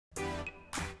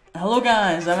Hello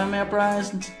guys, I'm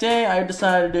AnimeUpRise, and today I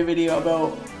decided to do a video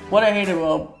about what I hate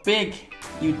about big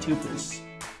YouTubers.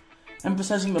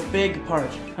 Emphasizing the big part,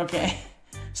 okay?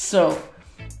 So,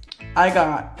 I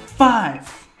got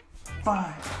five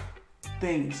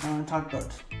things I want to talk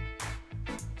about.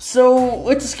 So,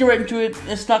 let's just get right into it.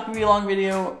 It's not going to be a long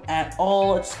video at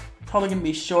all. It's probably going to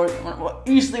be short. Well,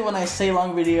 usually when I say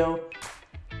long video,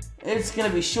 it's going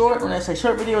to be short. When I say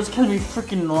short video, it's going to be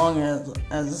freaking long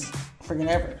as freaking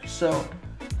ever. So,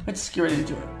 let's just get right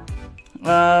into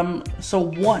it. So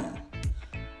one,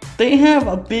 they have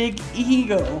a big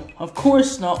ego. Of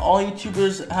course, not all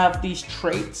YouTubers have these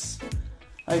traits.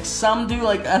 Like some do,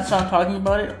 like that's what I'm talking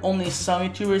about it. Only some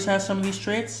YouTubers have some of these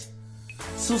traits.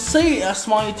 So say a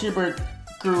small YouTuber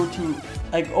grew to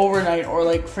like overnight or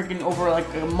like freaking over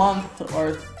like a month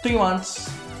or 3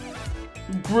 months,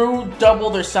 grew double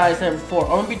their size than before,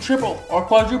 or maybe triple or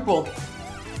quadruple.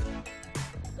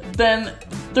 Then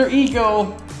their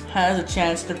ego has a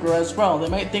chance to grow as well. They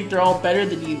might think they're all better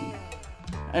than you,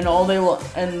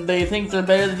 and they think they're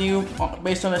better than you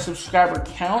based on their subscriber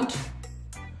count.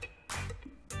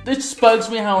 This just bugs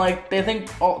me how like they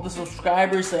think all the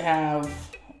subscribers they have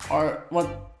are what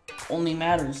only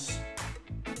matters.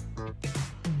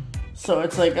 So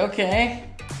it's like, okay,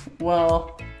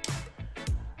 well,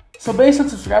 so based on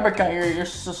subscriber count, you're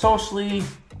socially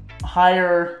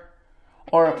higher,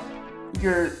 or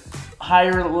you're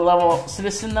higher level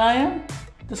citizen than I am,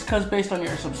 just because based on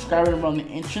your subscriber number on the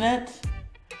internet.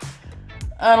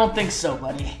 I don't think so,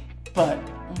 buddy. But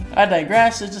I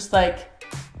digress. It's just like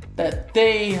that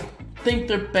they think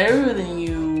they're better than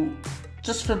you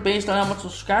just for based on how much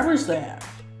subscribers they have.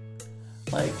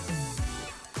 Like,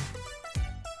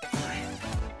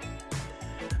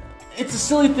 it's a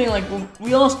silly thing. Like,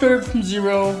 we all started from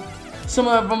zero. Some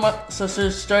of them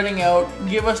are starting out.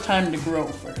 Give us time to grow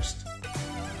first.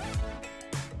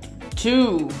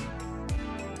 2,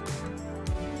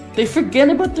 they forget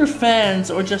about their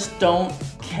fans or just don't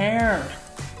care.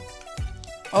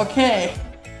 Okay,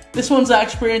 this one's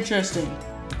actually pretty interesting.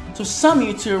 So some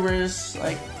YouTubers,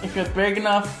 like if you're big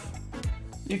enough,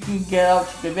 you can get out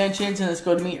to conventions and just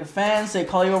go to meet your fans. They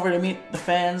call you over to meet the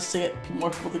fans to get more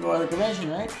people to go to the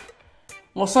convention, right?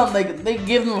 Well, some they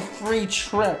give them a free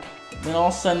trip. Then all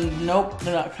of a sudden, nope,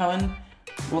 they're not coming.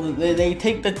 Well, they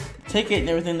take the ticket and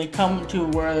everything. They come to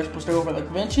where they're supposed to go for the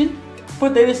convention,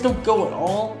 but they just don't go at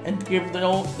all and give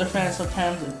their fans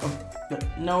sometimes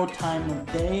no time of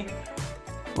day.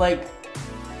 Like,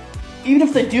 even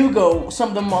if they do go, some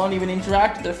of them won't even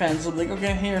interact with their fans. They'll be like,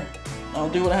 okay, here, I'll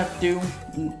do what I have to do.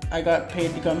 I got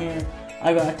paid to come here.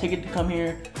 I got a ticket to come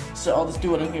here, so I'll just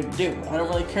do what I'm here to do. I don't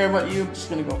really care about you. I'm just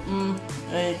gonna go,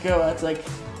 there you go. That's like,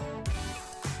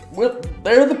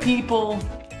 they're the people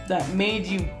that made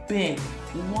you big.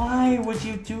 Why would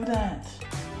you do that?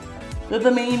 They're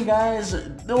the main guys.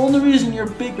 The only reason you're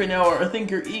big right now, or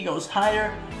think your ego's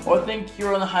higher, or think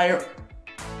you're on a higher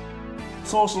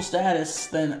social status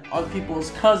than other people, is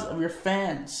because of your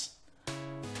fans.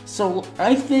 So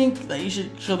I think that you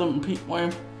should show them more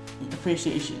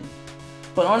appreciation.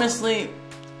 But honestly,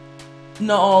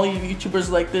 not all YouTubers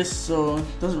like this, so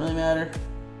it doesn't really matter.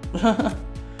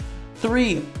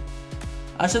 3,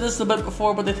 I said this a bit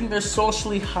before, but they think they're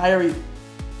socially higher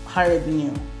than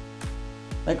you,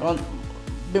 like a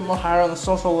bit more higher on the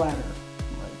social ladder.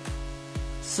 Like,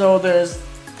 so there's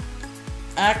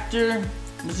actor,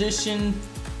 musician,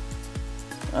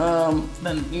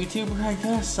 then YouTuber, I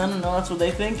guess. I don't know. That's what they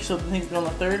think. So they think they're on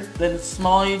the 3rd. Then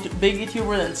big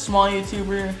YouTuber, then small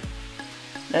YouTuber.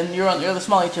 Then you're the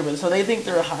small YouTuber. So they think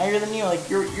they're higher than you. Like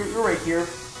you're right here,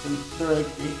 and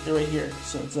they're right here.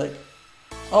 So it's like,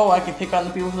 oh, I can pick on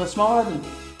the people who are smaller than me.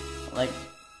 Like,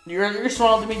 you're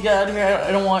smaller than me, get out of here.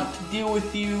 I don't want to deal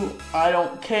with you. I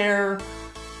don't care.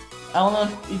 I don't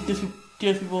know if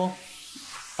there's people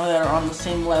that are on the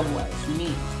same level as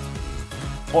me,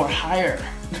 or higher.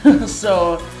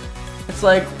 So, it's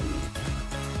like,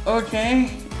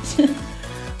 okay.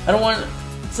 I don't want,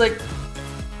 it's like,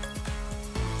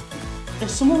 if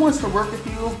someone wants to work with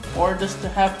you, or just to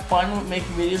have fun with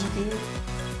making videos with you,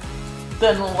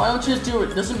 then why don't you just do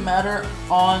it? It doesn't matter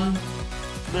on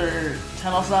their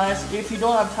channel size. If you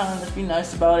don't have time, just be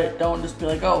nice about it. Don't just be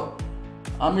like, oh,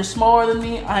 you're smaller than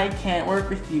me, I can't work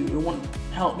with you. It won't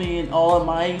help me in all of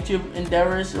my YouTube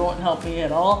endeavors. It won't help me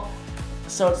at all.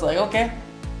 So it's like, okay,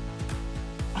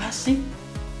 see,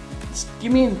 just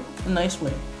give me a nice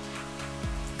way.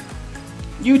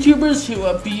 YouTubers who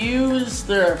abuse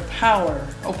their power.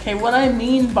 Okay, what I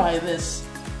mean by this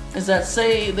is that,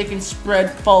 say they can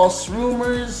spread false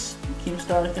rumors,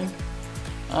 Keemstar, I think,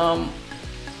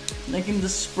 They can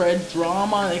just spread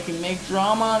drama, they can make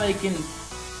drama, they can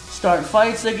start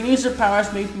fights. They can use their powers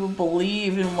to make people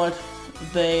believe in what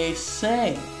they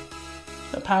say.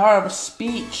 The power of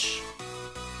speech.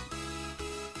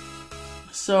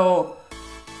 So,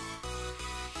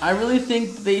 I really think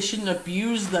they shouldn't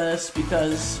abuse this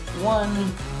because, one,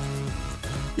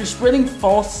 you're spreading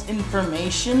false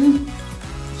information,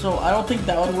 so I don't think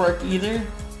that would work either.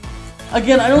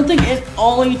 Again, I don't think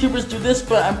all YouTubers do this,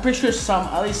 but I'm pretty sure some,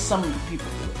 at least some people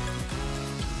do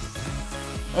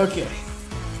it. Okay.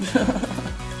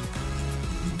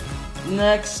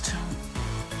 Next.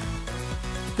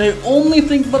 They only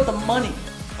think about the money.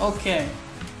 Okay.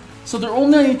 So they're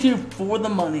only on YouTube for the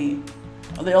money.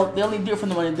 They only do it for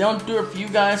the money. They don't do it for you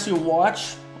guys who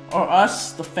watch, or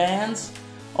us, the fans.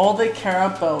 All they care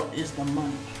about is the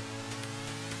money.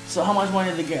 So how much money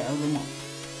do they get every month?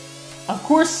 Of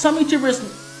course, some YouTubers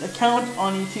account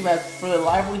on YouTube for their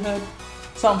livelihood.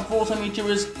 Some full-time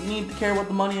YouTubers need to care about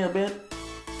the money a bit.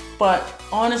 But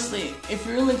honestly, if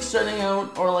you're like starting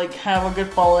out or like have a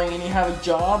good following and you have a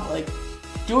job, like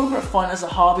do it for fun as a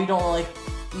hobby. Don't like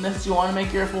unless you want to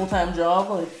make your full-time job.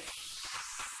 Like,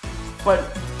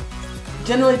 but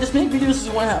generally, just make videos if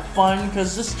you want to have fun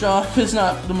because this job is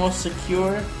not the most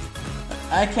secure.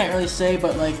 I can't really say,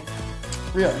 but like,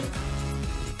 really.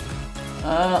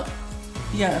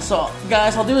 Yeah, so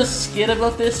guys, I'll do a skit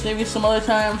about this maybe some other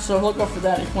time, so look out for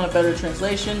that if you want a better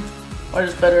translation, or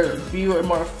just better view or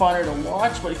more funner to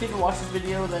watch. But if you can watch this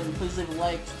video, then please leave a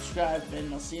like, subscribe,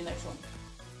 and I'll see you next one.